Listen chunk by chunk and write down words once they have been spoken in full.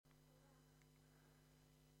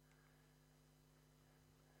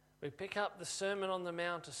We pick up the Sermon on the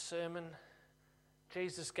Mount, a sermon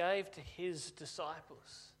Jesus gave to his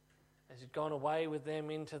disciples as he'd gone away with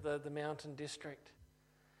them into the mountain district.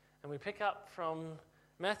 And we pick up from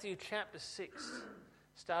Matthew chapter 6,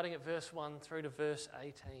 starting at verse 1 through to verse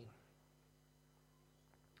 18.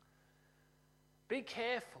 Be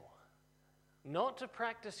careful not to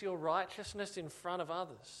practice your righteousness in front of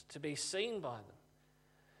others, to be seen by them.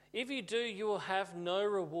 If you do, you will have no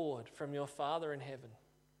reward from your Father in heaven.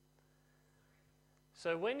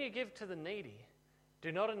 So when you give to the needy,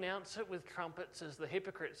 do not announce it with trumpets as the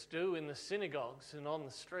hypocrites do in the synagogues and on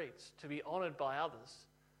the streets, to be honoured by others.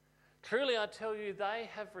 Truly I tell you, they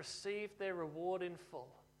have received their reward in full.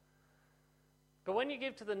 But when you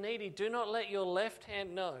give to the needy, do not let your left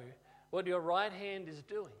hand know what your right hand is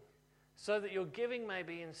doing, so that your giving may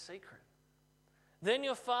be in secret. Then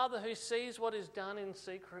your Father who sees what is done in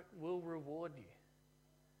secret will reward you.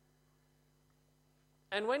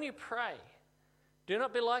 And when you pray, do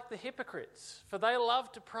not be like the hypocrites, for they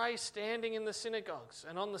love to pray standing in the synagogues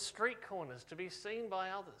and on the street corners to be seen by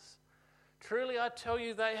others. Truly I tell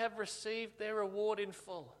you, they have received their reward in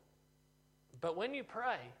full. But when you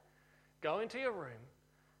pray, go into your room,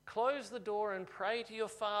 close the door and pray to your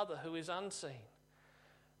Father who is unseen.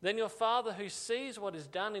 Then your Father who sees what is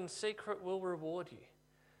done in secret will reward you.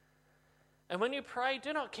 And when you pray,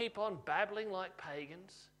 do not keep on babbling like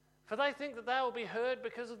pagans, for they think that they will be heard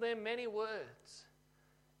because of their many words.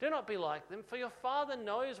 Do not be like them, for your Father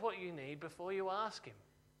knows what you need before you ask him.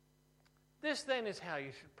 This then is how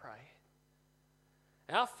you should pray.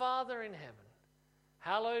 Our Father in heaven,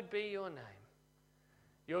 hallowed be your name.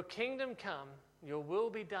 Your kingdom come, your will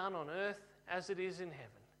be done on earth as it is in heaven.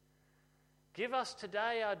 Give us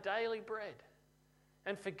today our daily bread,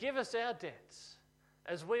 and forgive us our debts,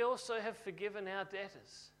 as we also have forgiven our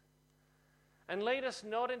debtors. And lead us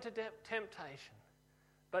not into temptation,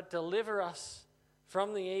 but deliver us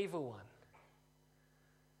from the evil one.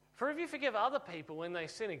 For if you forgive other people when they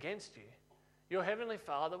sin against you, your heavenly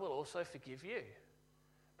Father will also forgive you.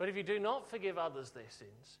 But if you do not forgive others their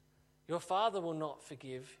sins, your Father will not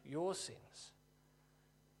forgive your sins.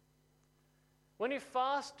 When you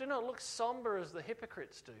fast, do not look somber as the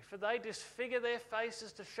hypocrites do, for they disfigure their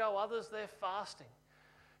faces to show others their fasting.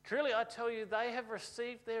 Truly, I tell you, they have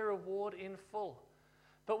received their reward in full.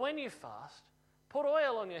 But when you fast, put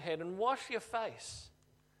oil on your head and wash your face,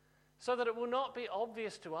 so that it will not be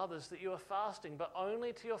obvious to others that you are fasting, but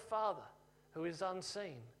only to your Father who is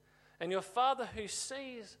unseen. And your Father who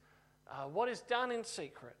sees what is done in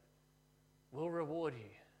secret will reward you.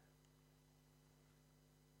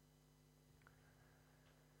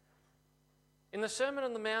 In the Sermon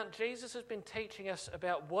on the Mount, Jesus has been teaching us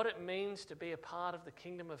about what it means to be a part of the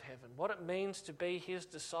kingdom of heaven, what it means to be his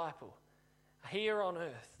disciple here on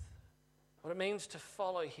earth, what it means to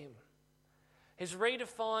follow him. His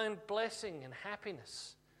redefined blessing and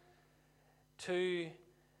happiness to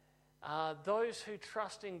those who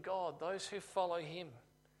trust in God, those who follow him,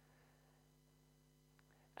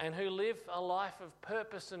 and who live a life of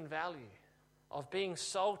purpose and value, of being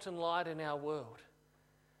salt and light in our world.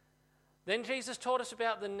 Then Jesus taught us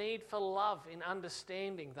about the need for love in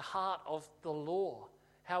understanding the heart of the law,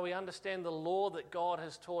 how we understand the law that God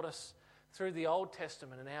has taught us through the Old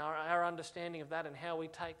Testament and our understanding of that and how we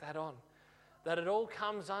take that on. That it all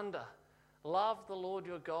comes under love the Lord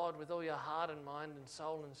your God with all your heart and mind and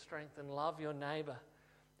soul and strength, and love your neighbour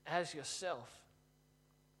as yourself.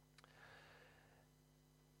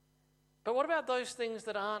 But what about those things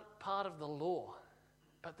that aren't part of the law,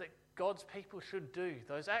 but that God's people should do?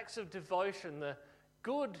 Those acts of devotion, the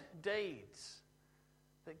good deeds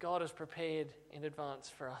that God has prepared in advance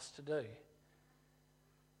for us to do.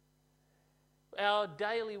 Our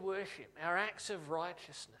daily worship, our acts of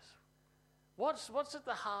righteousness. What's at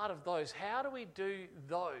the heart of those? How do we do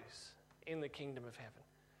those in the kingdom of heaven?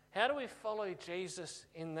 How do we follow Jesus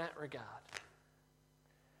in that regard?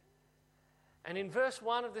 And in verse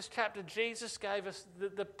 1 of this chapter, Jesus gave us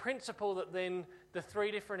the principle that then the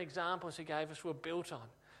three different examples he gave us were built on.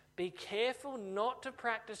 Be careful not to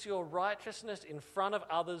practice your righteousness in front of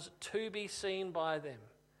others to be seen by them.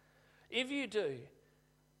 If you do,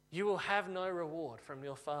 you will have no reward from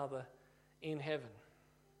your Father in heaven.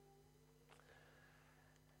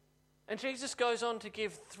 And Jesus goes on to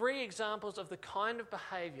give three examples of the kind of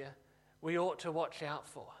behaviour we ought to watch out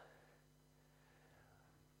for.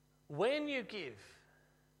 When you give,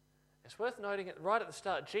 it's worth noting it right at the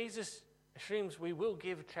start, Jesus assumes we will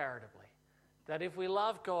give charitably. That if we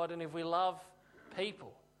love God and if we love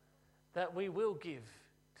people, that we will give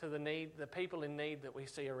to the people in need that we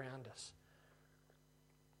see around us.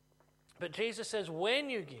 But Jesus says when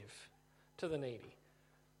you give to the needy,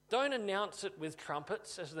 Don't announce it with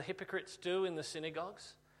trumpets, as the hypocrites do in the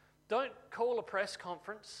synagogues. Don't call a press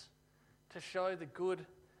conference to show the good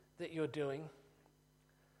that you're doing.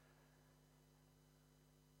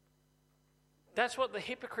 That's what the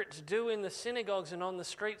hypocrites do in the synagogues and on the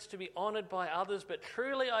streets to be honoured by others, but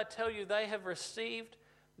truly I tell you, they have received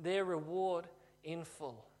their reward in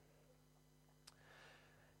full.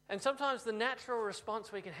 And sometimes the natural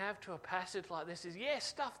response we can have to a passage like this is, yes,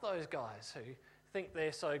 stuff those guys who think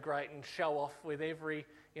they're so great and show off with every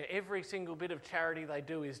single bit of charity they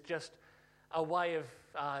do is just a way of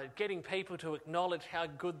getting people to acknowledge how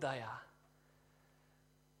good they are.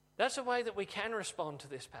 That's a way that we can respond to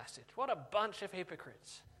this passage. What a bunch of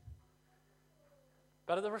hypocrites.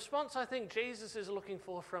 But the response I think Jesus is looking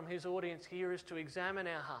for from his audience here is to examine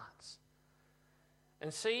our hearts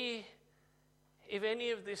and see if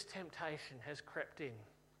any of this temptation has crept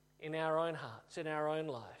in our own hearts, in our own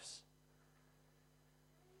lives.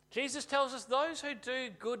 Jesus tells us those who do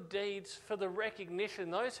good deeds for the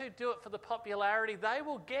recognition, those who do it for the popularity, they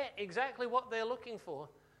will get exactly what they're looking for,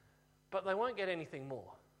 but they won't get anything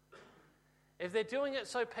more. If they're doing it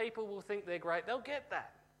so people will think they're great, they'll get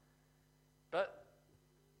that. But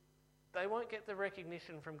they won't get the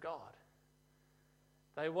recognition from God.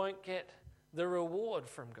 They won't get the reward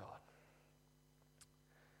from God.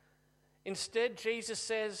 Instead, Jesus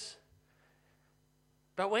says,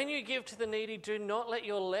 but when you give to the needy, do not let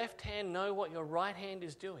your left hand know what your right hand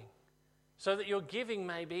is doing, so that your giving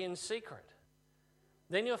may be in secret.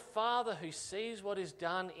 Then your Father who sees what is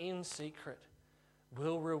done in secret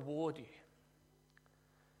will reward you.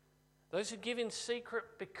 Those who give in secret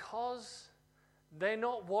because they're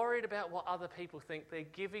not worried about what other people think. They're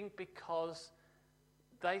giving because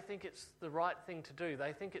they think it's the right thing to do.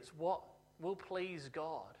 They think it's what will please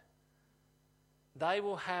God. They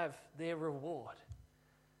will have their reward.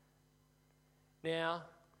 Now,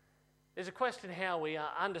 there's a question how we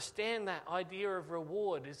understand that idea of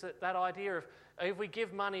reward. Is it that idea of if we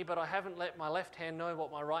give money but I haven't let my left hand know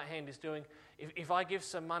what my right hand is doing, if I give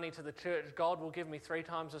some money to the church, God will give me 3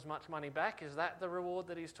 times as much money back? Is that the reward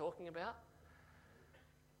that he's talking about?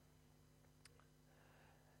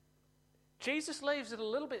 Jesus leaves it a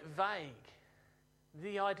little bit vague,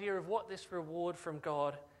 the idea of what this reward from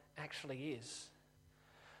God actually is.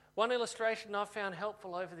 One illustration I've found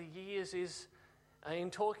helpful over the years is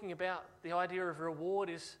in talking about the idea of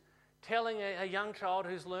reward is telling a young child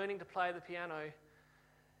who's learning to play the piano,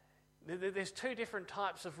 there's 2 different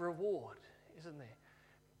types of reward, isn't there?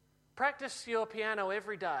 Practice your piano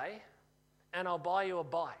every day and I'll buy you a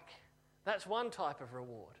bike. That's one type of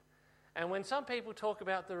reward. And when some people talk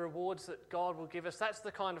about the rewards that God will give us, that's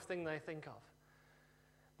the kind of thing they think of.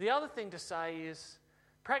 The other thing to say is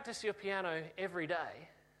practice your piano every day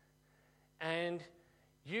and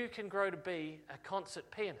you can grow to be a concert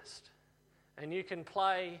pianist and you can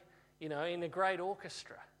play, in a great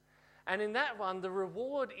orchestra. And in that one, the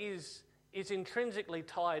reward is intrinsically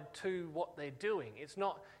tied to what they're doing. It's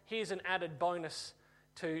not, here's an added bonus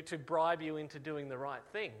to bribe you into doing the right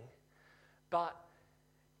thing. But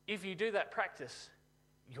if you do that practice,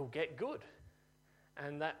 you'll get good.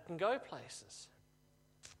 And that can go places.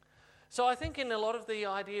 So I think in a lot of the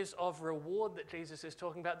ideas of reward that Jesus is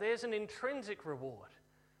talking about, there's an intrinsic reward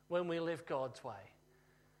when we live God's way.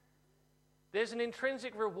 There's an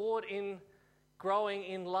intrinsic reward in growing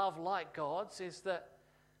in love like God's, is that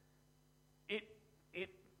it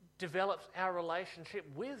develops our relationship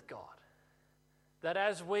with God. That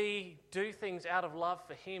as we do things out of love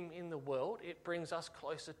for him in the world, it brings us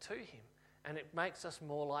closer to him and it makes us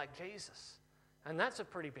more like Jesus. And that's a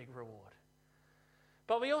pretty big reward.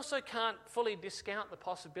 But we also can't fully discount the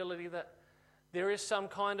possibility that there is some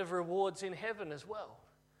kind of rewards in heaven as well.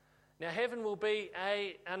 Now, heaven will be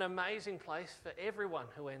an amazing place for everyone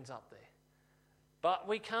who ends up there. But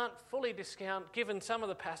we can't fully discount, given some of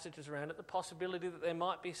the passages around it, the possibility that there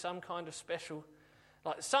might be some kind of special,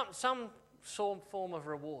 like some form of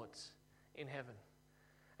rewards in heaven.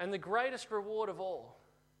 And the greatest reward of all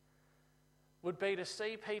would be to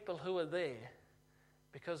see people who are there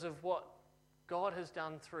because of what God has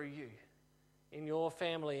done through you in your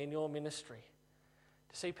family, in your ministry.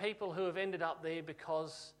 To see people who have ended up there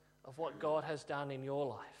because of what God has done in your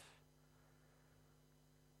life.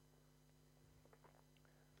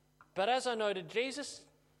 But as I noted, Jesus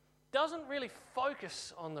doesn't really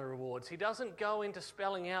focus on the rewards. He doesn't go into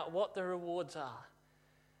spelling out what the rewards are.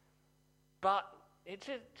 But it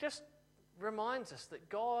just reminds us that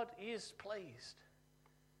God is pleased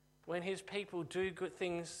when his people do good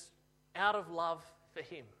things out of love for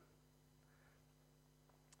him.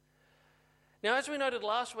 Now, as we noted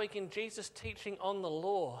last week in Jesus' teaching on the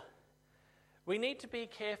law, We need to be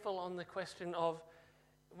careful on the question of,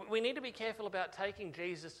 we need to be careful about taking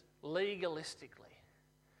Jesus legalistically,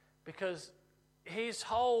 because his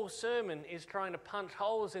whole sermon is trying to punch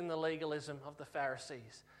holes in the legalism of the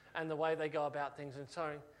Pharisees and the way they go about things, and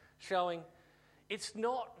showing it's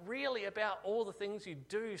not really about all the things you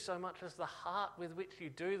do so much as the heart with which you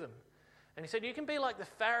do them. And he said you can be like the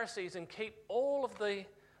Pharisees and keep all of the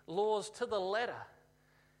laws to the letter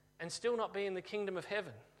and still not be in the kingdom of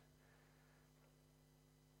heaven.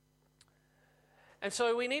 And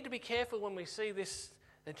so we need to be careful when we see this,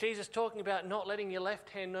 that Jesus talking about not letting your left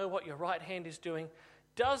hand know what your right hand is doing.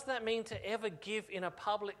 Does that mean to ever give in a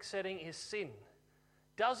public setting is sin?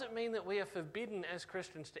 Does it mean that we are forbidden as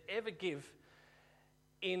Christians to ever give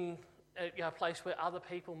in a place where other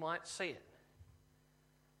people might see it?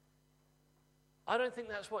 I don't think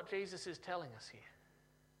that's what Jesus is telling us here.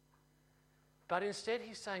 But instead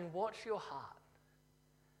he's saying, watch your heart.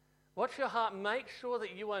 Watch your heart. Make sure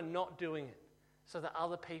that you are not doing it so that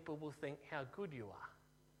other people will think how good you are.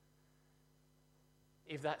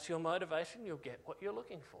 If that's your motivation, you'll get what you're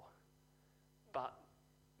looking for. But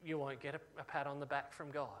you won't get a pat on the back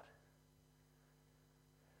from God.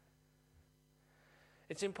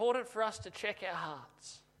 It's important for us to check our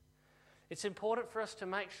hearts. It's important for us to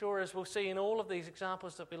make sure, as we'll see in all of these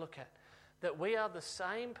examples that we look at, that we are the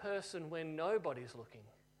same person when nobody's looking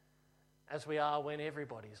as we are when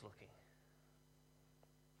everybody's looking.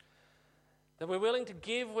 That we're willing to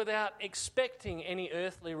give without expecting any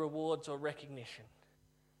earthly rewards or recognition,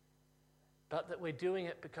 but that we're doing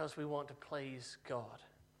it because we want to please God.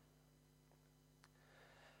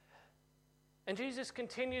 And Jesus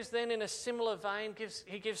continues then in a similar vein.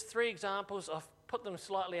 He gives 3 examples. I've put them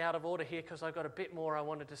slightly out of order here because I've got a bit more I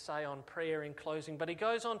wanted to say on prayer in closing. But he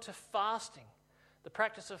goes on to fasting, the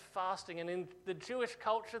practice of fasting. And in the Jewish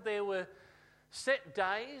culture, there were set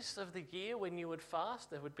days of the year when you would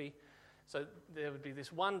fast. There would be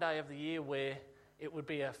this one day of the year where it would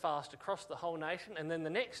be a fast across the whole nation, and then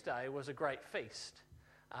the next day was a great feast.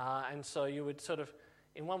 And so you would sort of,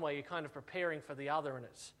 in one way, you're kind of preparing for the other, and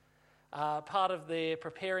it's part of their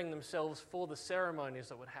preparing themselves for the ceremonies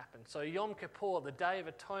that would happen. So Yom Kippur, the Day of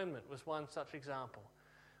Atonement, was one such example,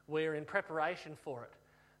 where in preparation for it,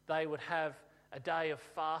 they would have a day of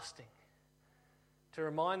fasting to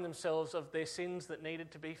remind themselves of their sins that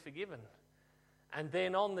needed to be forgiven. And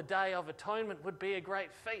then on the Day of Atonement would be a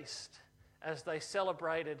great feast as they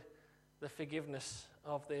celebrated the forgiveness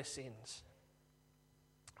of their sins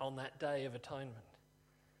on that Day of Atonement.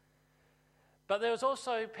 But there was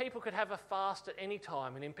also, people could have a fast at any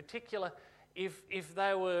time, and in particular, if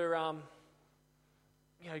they were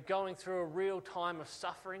going through a real time of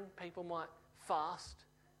suffering, people might fast,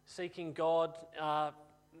 seeking God,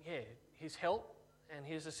 His help and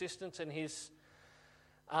His assistance and His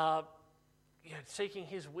seeking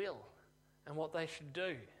His will and what they should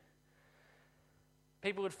do.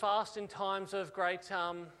 People would fast in times of great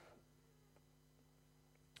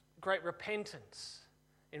repentance,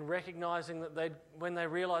 in recognising that when they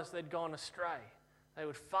realised they'd gone astray, they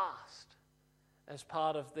would fast as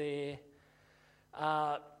part of their,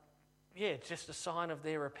 just a sign of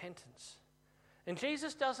their repentance. And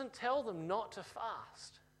Jesus doesn't tell them not to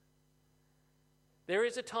fast. There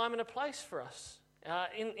is a time and a place for us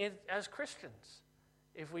as Christians,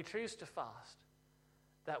 if we choose to fast,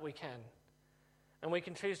 that we can. And we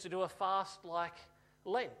can choose to do a fast like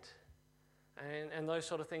Lent and those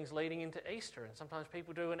sort of things leading into Easter. And sometimes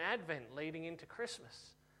people do an Advent leading into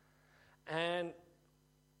Christmas. And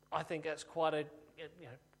I think that's quite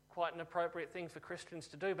an appropriate thing for Christians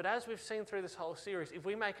to do. But as we've seen through this whole series, if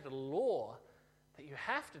we make it a law that you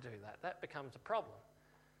have to do that becomes a problem.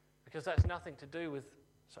 Because that's nothing to do with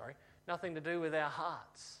our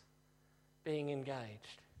hearts being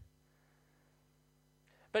engaged.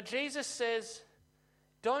 But Jesus says,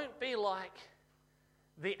 don't be like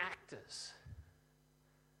the actors.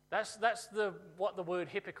 That's what the word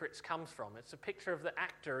hypocrites comes from. It's a picture of the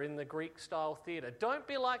actor in the Greek-style theatre. Don't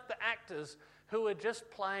be like the actors who are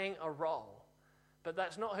just playing a role, but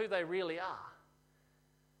that's not who they really are.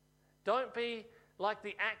 Don't be like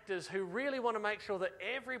the actors who really want to make sure that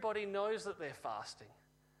everybody knows that they're fasting,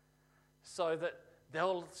 so that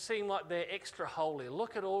they'll seem like they're extra holy.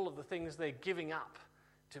 Look at all of the things they're giving up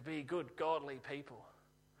to be good, godly people.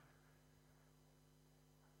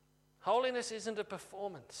 Holiness isn't a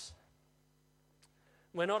performance.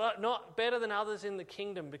 We're not better than others in the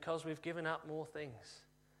kingdom because we've given up more things.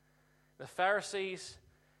 The Pharisees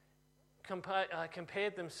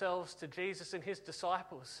compared themselves to Jesus and his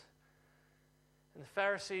disciples. And the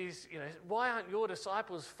Pharisees, why aren't your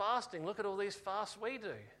disciples fasting? Look at all these fasts we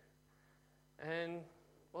do. And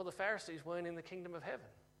Well, the Pharisees weren't in the kingdom of heaven,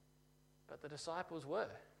 but the disciples were.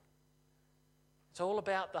 It's all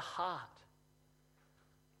about the heart.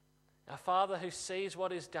 Our Father who sees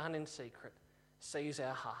what is done in secret sees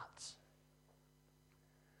our hearts.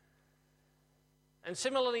 And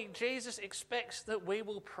similarly, Jesus expects that we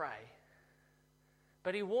will pray.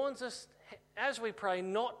 But he warns us, as we pray,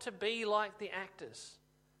 not to be like the actors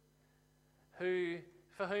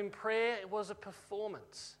for whom prayer was a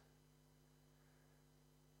performance.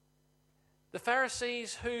 The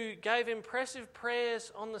Pharisees who gave impressive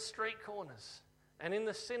prayers on the street corners and in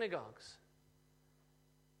the synagogues.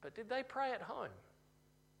 But did they pray at home?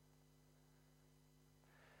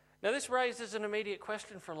 Now this raises an immediate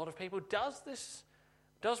question for a lot of people.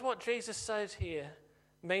 Does what Jesus says here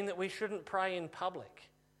mean that we shouldn't pray in public?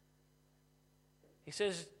 He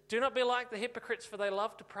says, "Do not be like the hypocrites, for they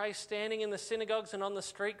love to pray standing in the synagogues and on the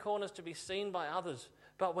street corners to be seen by others.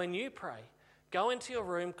 But when you pray, go into your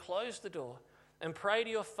room, close the door, and pray to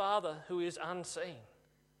your Father who is unseen.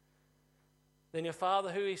 Then your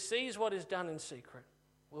Father who sees what is done in secret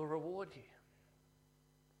will reward you."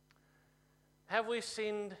 Have we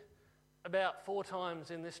sinned about 4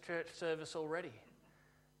 times in this church service already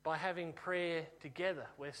by having prayer together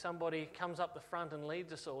where somebody comes up the front and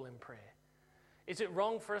leads us all in prayer? Is it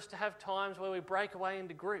wrong for us to have times where we break away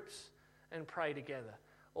into groups and pray together?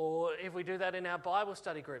 Or if we do that in our Bible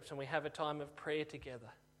study groups and we have a time of prayer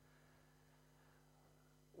together?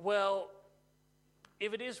 Well,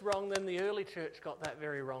 if it is wrong, then the early church got that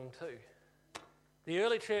very wrong too. The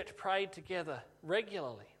early church prayed together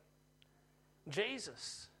regularly.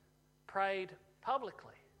 Jesus prayed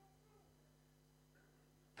publicly,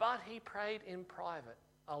 but he prayed in private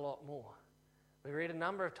a lot more. We read a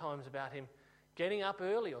number of times about him getting up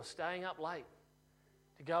early or staying up late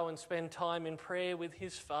to go and spend time in prayer with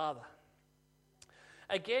his Father.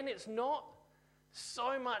 Again, it's not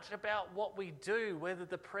so much about what we do, whether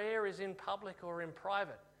the prayer is in public or in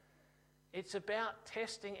private. It's about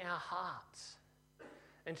testing our hearts.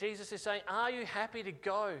 And Jesus is saying, are you happy to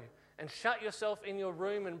go and shut yourself in your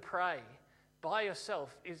room and pray by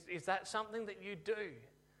yourself? Is that something that you do?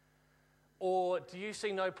 Or do you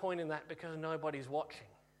see no point in that because nobody's watching?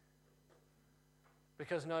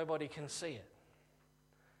 Because nobody can see it?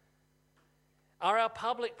 Are our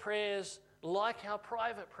public prayers like our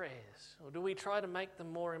private prayers? Or do we try to make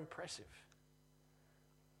them more impressive?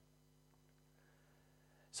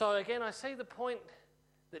 So again, I see the point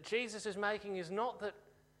that Jesus is making is not that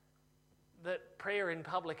prayer in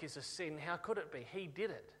public is a sin. How could it be? He did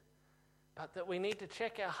it. But that we need to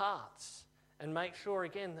check our hearts and make sure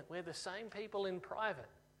again that we're the same people in private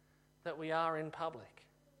that we are in public.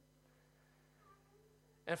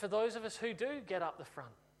 And for those of us who do get up the front,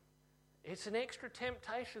 it's an extra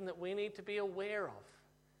temptation that we need to be aware of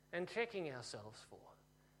and checking ourselves for.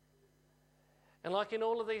 And like in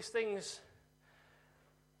all of these things,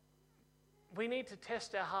 we need to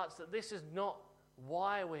test our hearts that this is not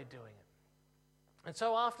why we're doing it. And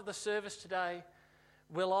so after the service today,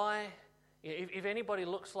 if anybody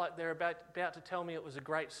looks like they're about to tell me it was a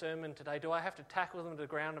great sermon today, do I have to tackle them to the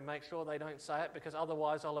ground and make sure they don't say it, because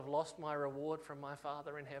otherwise I'll have lost my reward from my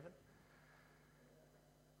Father in heaven?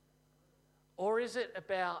 Or is it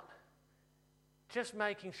about just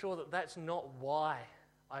making sure that that's not why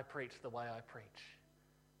I preach the way I preach?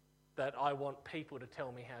 That I want people to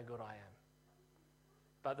tell me how good I am.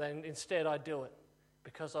 But then instead I do it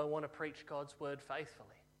because I want to preach God's word faithfully.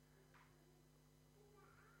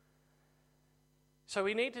 So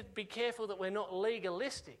we need to be careful that we're not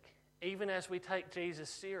legalistic, even as we take Jesus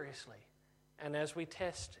seriously and as we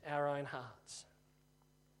test our own hearts.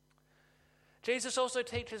 Jesus also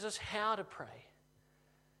teaches us how to pray.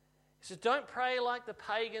 He says, don't pray like the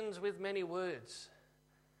pagans with many words.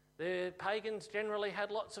 The pagans generally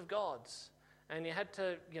had lots of gods, and you had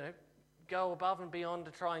to, go above and beyond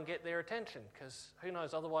to try and get their attention, because who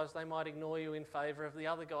knows, otherwise they might ignore you in favour of the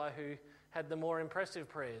other guy who had the more impressive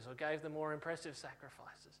prayers or gave the more impressive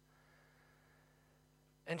sacrifices.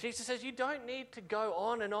 And Jesus says you don't need to go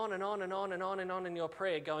on and on and on and on and on and on in your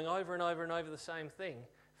prayer, going over and over and over the same thing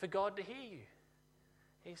for God to hear you.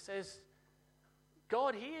 He says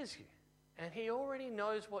God hears you, and he already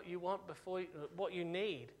knows what you want what you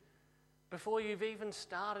need before you've even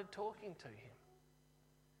started talking to him.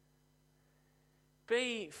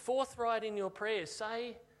 Be forthright in your prayers.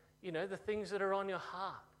 Say, the things that are on your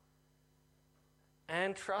heart.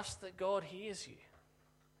 And trust that God hears you.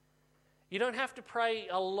 You don't have to pray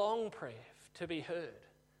a long prayer to be heard.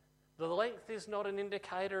 The length is not an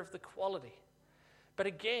indicator of the quality. But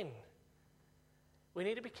again, we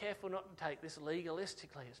need to be careful not to take this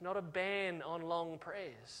legalistically. It's not a ban on long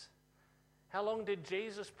prayers. How long did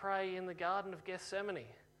Jesus pray in the Garden of Gethsemane?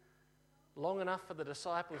 Long enough for the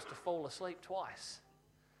disciples to fall asleep twice.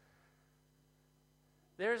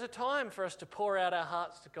 There is a time for us to pour out our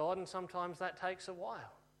hearts to God, and sometimes that takes a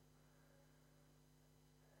while.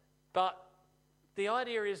 But the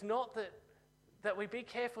idea is not that we be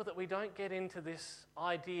careful that we don't get into this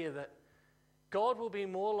idea that God will be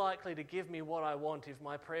more likely to give me what I want if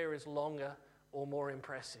my prayer is longer or more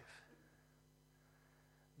impressive.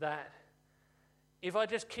 That if I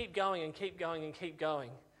just keep going and keep going and keep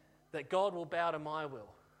going, that God will bow to my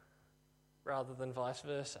will rather than vice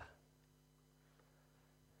versa.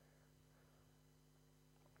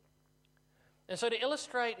 And so to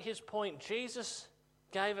illustrate his point, Jesus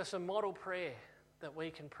gave us a model prayer that we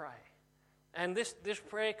can pray. And this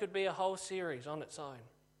prayer could be a whole series on its own.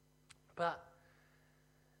 But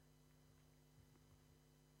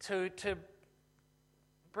to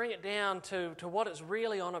bring it down to what it's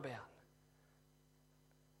really on about,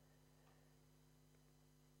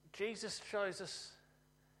 Jesus shows us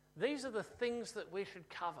these are the things that we should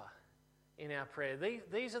cover in our prayer.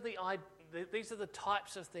 These are the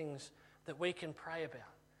types of things that we can pray about.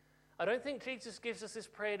 I don't think Jesus gives us this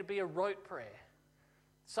prayer to be a rote prayer.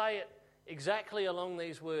 Say it exactly along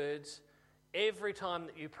these words every time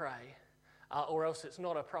that you pray, or else it's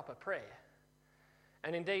not a proper prayer.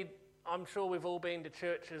 And indeed, I'm sure we've all been to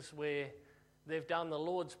churches where they've done the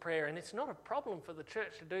Lord's Prayer, and it's not a problem for the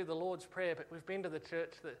church to do the Lord's Prayer, but we've been to the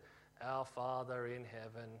church that, Our Father in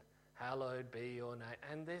heaven, hallowed be your name.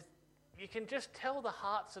 And you can just tell the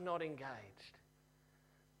hearts are not engaged.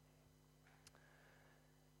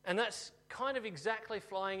 And that's kind of exactly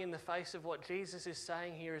flying in the face of what Jesus is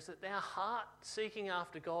saying here, is that our heart seeking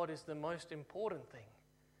after God is the most important thing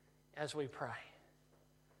as we pray.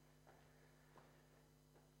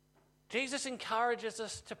 Jesus encourages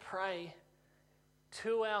us to pray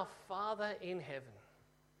to our Father in heaven.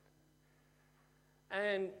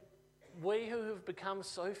 And we who have become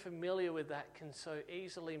so familiar with that can so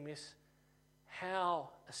easily miss how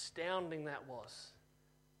astounding that was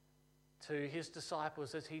to his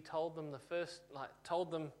disciples as he told them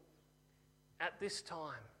at this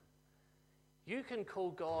time, you can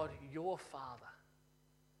call God your Father.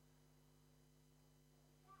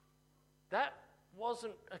 That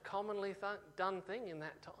wasn't a commonly done thing in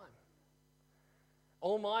that time.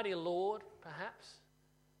 Almighty Lord, perhaps,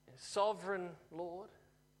 sovereign Lord,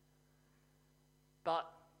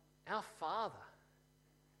 but our Father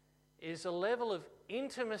is a level of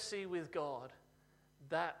intimacy with God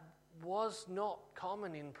that was not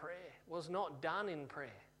common in prayer, was not done in prayer,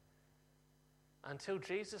 until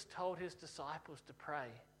Jesus told his disciples to pray,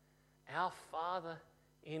 Our Father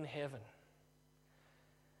in heaven.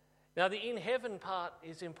 Now, the in heaven part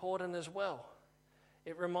is important as well.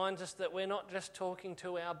 It reminds us that we're not just talking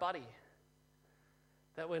to our buddy,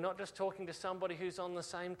 that we're not just talking to somebody who's on the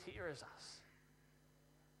same tier as us.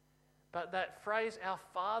 But that phrase, Our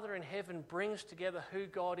Father in heaven, brings together who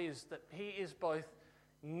God is, that he is both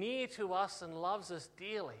near to us and loves us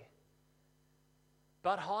dearly,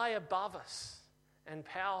 but high above us and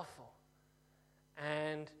powerful,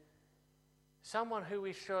 and someone who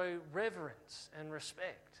we show reverence and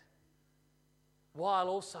respect, while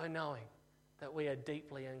also knowing that we are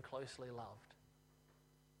deeply and closely loved.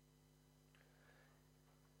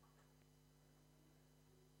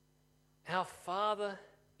 Our Father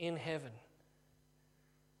in heaven.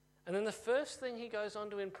 And then the first thing he goes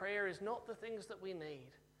on to in prayer is not the things that we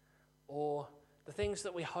need or the things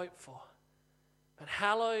that we hope for, but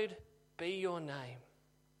hallowed be your name.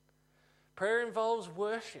 Prayer involves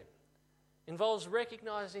worship, involves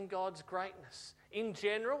recognizing God's greatness in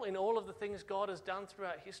general, in all of the things God has done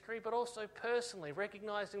throughout history, but also personally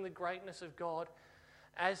recognizing the greatness of God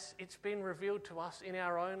as it's been revealed to us in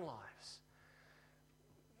our own lives.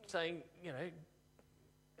 Saying,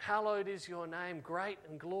 hallowed is your name, great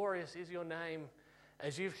and glorious is your name,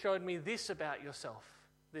 as you've showed me this about yourself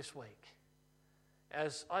this week.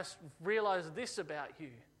 As I realized this about you,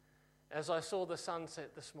 as I saw the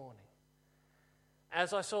sunset this morning.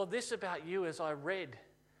 As I saw this about you as I read,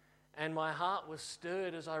 and my heart was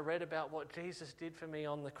stirred as I read about what Jesus did for me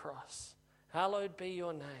on the cross. Hallowed be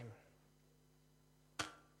your name.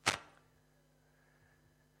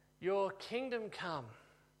 Your kingdom come,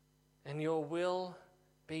 and your will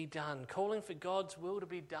be done. Calling for God's will to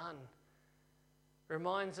be done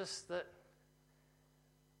reminds us that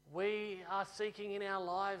we are seeking in our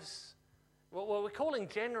lives, well, we're calling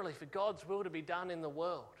generally for God's will to be done in the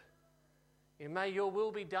world. May your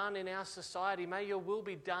will be done in our society. May your will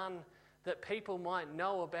be done that people might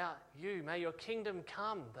know about you. May your kingdom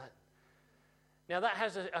come. Now that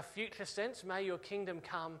has a future sense. May your kingdom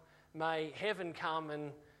come, may heaven come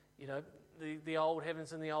and, the old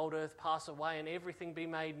heavens and the old earth pass away and everything be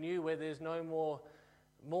made new where there's no more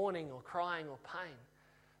mourning or crying or pain.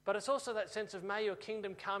 But it's also that sense of may your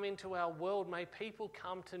kingdom come into our world. May people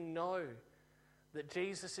come to know that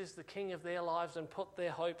Jesus is the King of their lives and put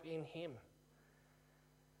their hope in him.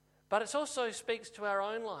 But it also speaks to our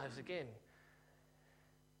own lives again.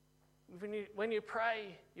 When you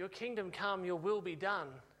pray, your kingdom come, your will be done,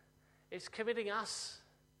 it's committing us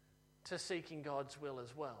to seeking God's will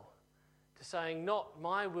as well. To saying, not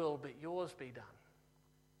my will, but yours be done.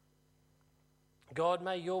 God,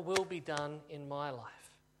 may your will be done in my life.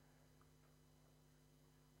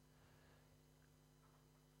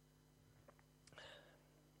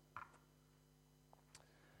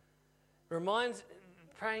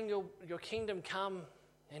 Praying your kingdom come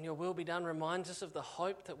and your will be done reminds us of the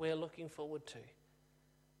hope that we're looking forward to.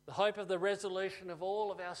 The hope of the resolution of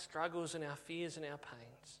all of our struggles and our fears and our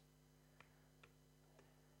pains.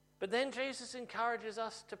 But then Jesus encourages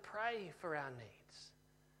us to pray for our needs.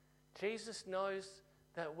 Jesus knows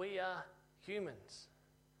that we are humans,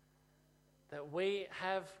 that we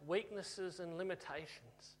have weaknesses and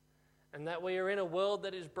limitations, and that we are in a world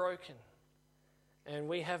that is broken, and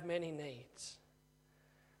we have many needs.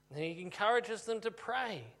 And he encourages them to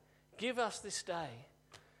pray, give us this day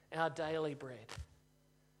our daily bread.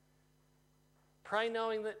 Pray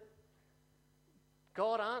knowing that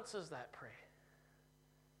God answers that prayer.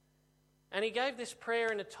 And he gave this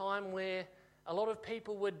prayer in a time where a lot of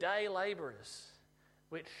people were day labourers,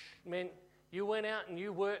 which meant you went out and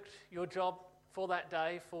you worked your job for that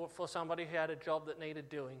day for somebody who had a job that needed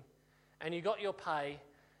doing, and you got your pay,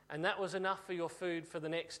 and that was enough for your food for the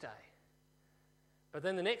next day. But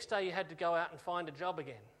then the next day you had to go out and find a job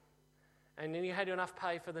again, and then you had enough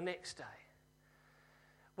pay for the next day.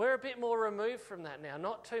 We're a bit more removed from that now.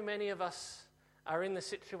 Not too many of us are in the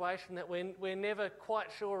situation that we're never quite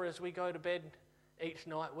sure as we go to bed each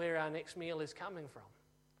night where our next meal is coming from.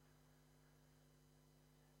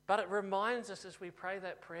 But it reminds us as we pray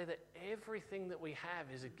that prayer that everything that we have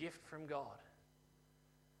is a gift from God.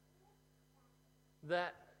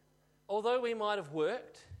 That although we might have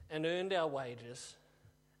worked and earned our wages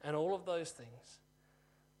and all of those things,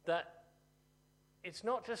 that it's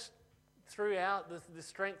not just through the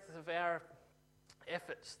strength of our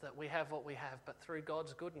efforts that we have what we have, but through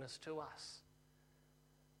God's goodness to us.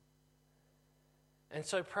 And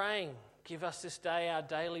so praying, give us this day our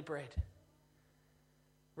daily bread,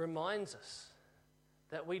 reminds us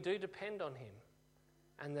that we do depend on him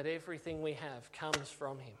and that everything we have comes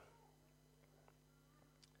from him.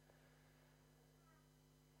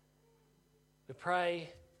 We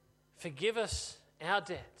pray, forgive us our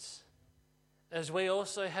debts as we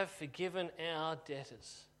also have forgiven our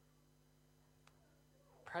debtors.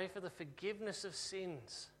 Pray for the forgiveness of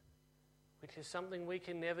sins, which is something we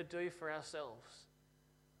can never do for ourselves.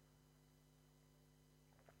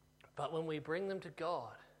 But when we bring them to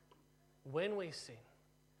God, when we sin,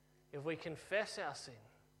 if we confess our sin,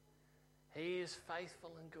 he is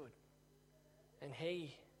faithful and good, and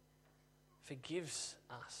he forgives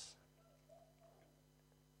us.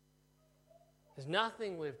 There's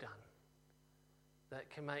nothing we've done that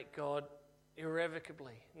can make God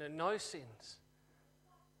irrevocably, no sins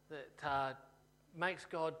that makes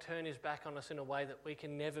God turn his back on us in a way that we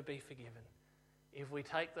can never be forgiven. If we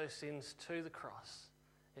take those sins to the cross,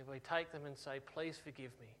 if we take them and say, please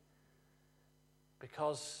forgive me,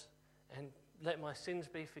 and let my sins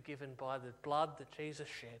be forgiven by the blood that Jesus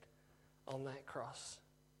shed on that cross.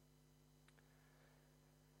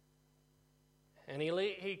 And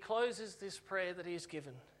he closes this prayer that he's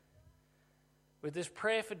given with this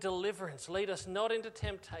prayer for deliverance. Lead us not into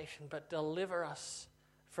temptation, but deliver us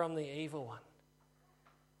from the evil one.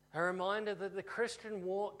 A reminder that the Christian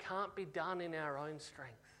walk can't be done in our own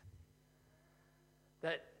strength.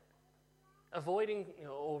 That avoiding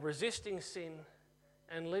or resisting sin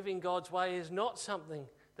and living God's way is not something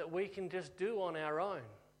that we can just do on our own,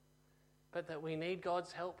 but that we need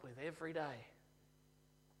God's help with every day.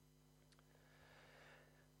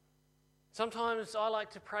 Sometimes I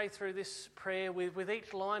like to pray through this prayer with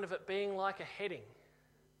each line of it being like a heading.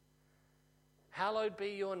 Hallowed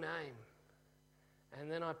be your name. And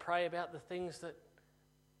then I pray about the things that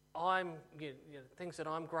I'm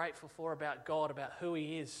grateful for about God, about who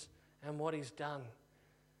he is and what he's done.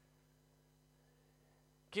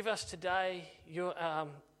 Give us today your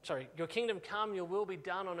kingdom come, your will be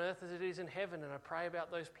done on earth as it is in heaven. And I pray about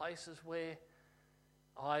those places where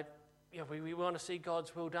we want to see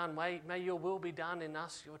God's will done. May your will be done in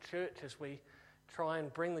us, your church, as we try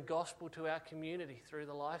and bring the gospel to our community through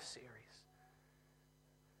the Life series.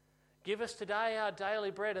 Give us today our daily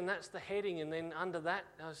bread, and that's the heading. And then under that,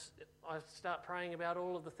 I start praying about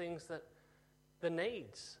all of the things the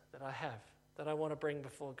needs that I have, that I want to bring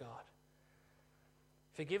before God.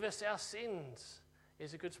 Forgive us our sins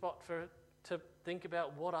is a good spot to think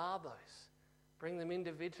about what are those. Bring them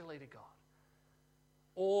individually to God.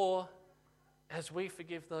 Or as we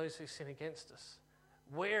forgive those who sin against us,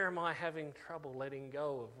 where am I having trouble letting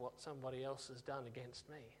go of what somebody else has done against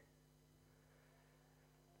me?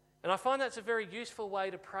 And I find that's a very useful way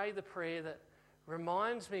to pray the prayer that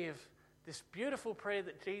reminds me of this beautiful prayer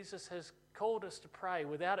that Jesus has called us to pray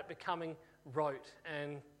without it becoming rote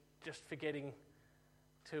and just forgetting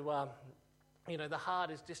to, the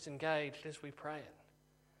heart is disengaged as we pray it.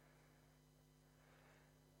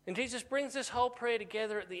 And Jesus brings this whole prayer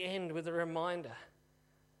together at the end with a reminder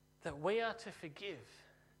that we are to forgive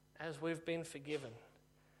as we've been forgiven.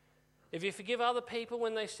 If you forgive other people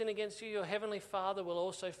when they sin against you, your heavenly Father will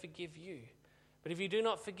also forgive you. But if you do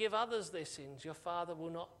not forgive others their sins, your Father will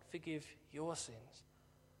not forgive your sins.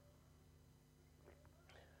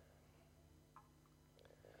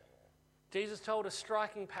 Jesus told a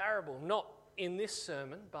striking parable, not in this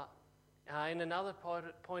sermon, but in another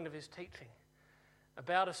point of his teaching,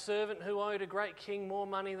 about a servant who owed a great king more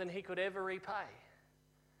money than he could ever repay.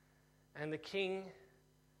 And the king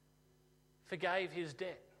forgave his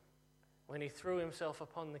debt when he threw himself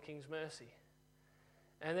upon the king's mercy.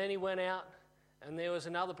 And then he went out, and there was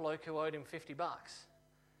another bloke who owed him $50.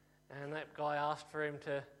 And that guy asked for him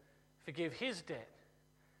to forgive his debt.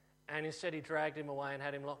 And instead he dragged him away and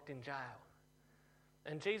had him locked in jail.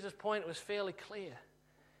 And Jesus' point was fairly clear.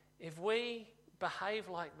 If we behave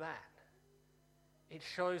like that, it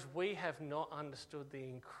shows we have not understood the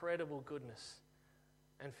incredible goodness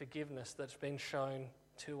and forgiveness that's been shown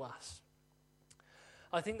to us.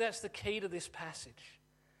 I think that's the key to this passage.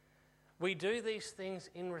 We do these things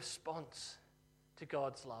in response to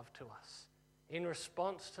God's love to us, in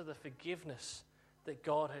response to the forgiveness that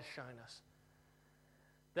God has shown us.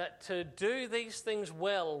 That to do these things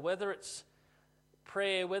well, whether it's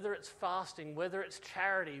prayer, whether it's fasting, whether it's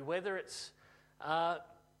charity, whether it's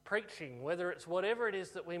preaching, whether it's whatever it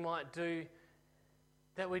is that we might do,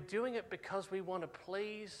 that we're doing it because we want to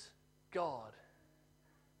please God,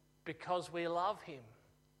 because we love him,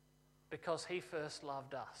 because he first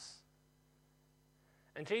loved us.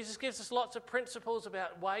 And Jesus gives us lots of principles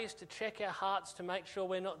about ways to check our hearts to make sure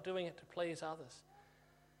we're not doing it to please others.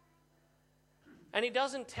 And he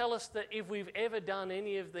doesn't tell us that if we've ever done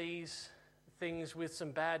any of these things with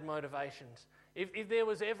some bad motivations, if there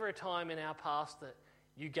was ever a time in our past that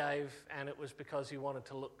you gave and it was because you wanted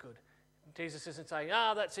to look good, Jesus isn't saying,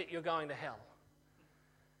 that's it, you're going to hell.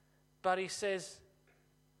 But he says,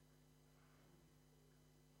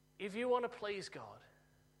 if you want to please God,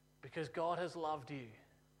 because God has loved you,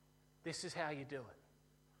 this is how you do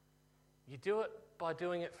it. You do it by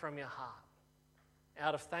doing it from your heart,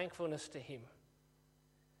 out of thankfulness to him.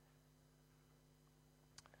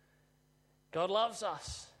 God loves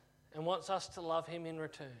us and wants us to love him in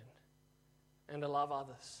return and to love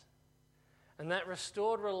others. And that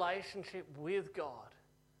restored relationship with God,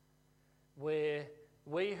 where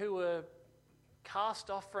we who were cast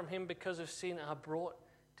off from him because of sin are brought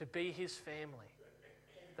to be his family,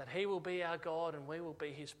 that he will be our God and we will be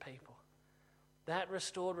his people. That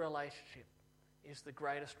restored relationship is the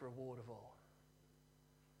greatest reward of all.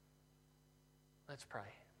 Let's pray.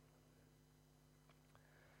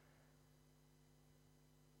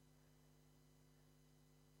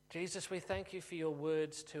 Jesus, we thank you for your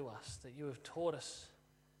words to us, that you have taught us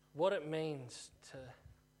what it means to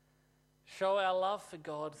show our love for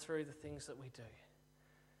God through the things that we do.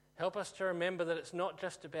 Help us to remember that it's not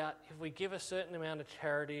just about if we give a certain amount of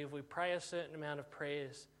charity, if we pray a certain amount of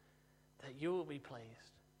prayers, that you will be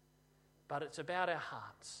pleased. But it's about our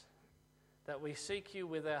hearts, that we seek you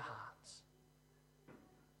with our hearts,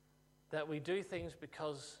 that we do things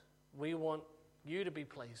because we want you to be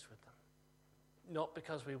pleased with them, not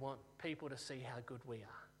because we want people to see how good we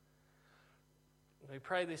are. We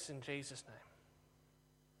pray this in Jesus' name.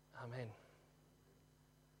 Amen.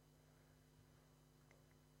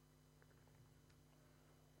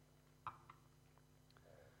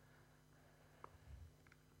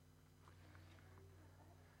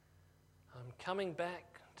 I'm coming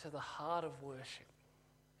back to the heart of worship,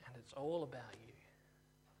 and it's all about you,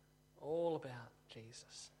 all about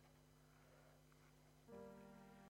Jesus.